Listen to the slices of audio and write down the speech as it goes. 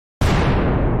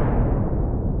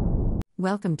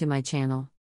Welcome to my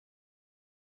channel.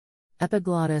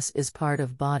 Epiglottis is part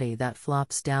of body that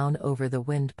flops down over the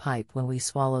windpipe when we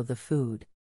swallow the food.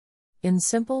 In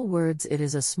simple words, it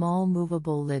is a small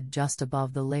movable lid just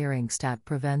above the larynx that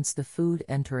prevents the food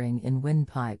entering in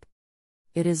windpipe.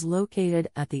 It is located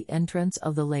at the entrance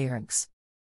of the larynx.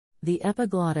 The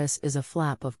epiglottis is a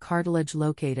flap of cartilage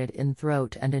located in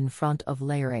throat and in front of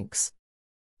larynx.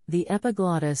 The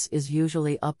epiglottis is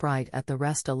usually upright at the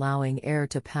rest, allowing air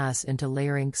to pass into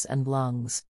larynx and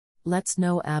lungs. Let's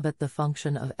know about the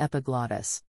function of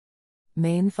epiglottis.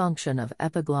 Main function of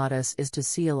epiglottis is to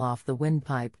seal off the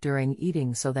windpipe during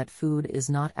eating so that food is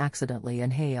not accidentally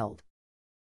inhaled.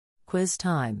 Quiz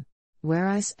time. Where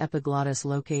is epiglottis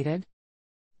located?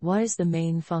 What is the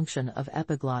main function of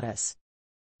epiglottis?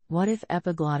 What if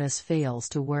epiglottis fails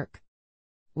to work?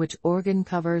 Which organ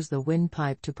covers the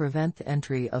windpipe to prevent the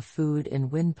entry of food in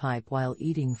windpipe while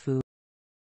eating food?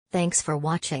 Thanks for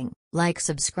watching. Like,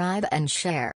 subscribe and share.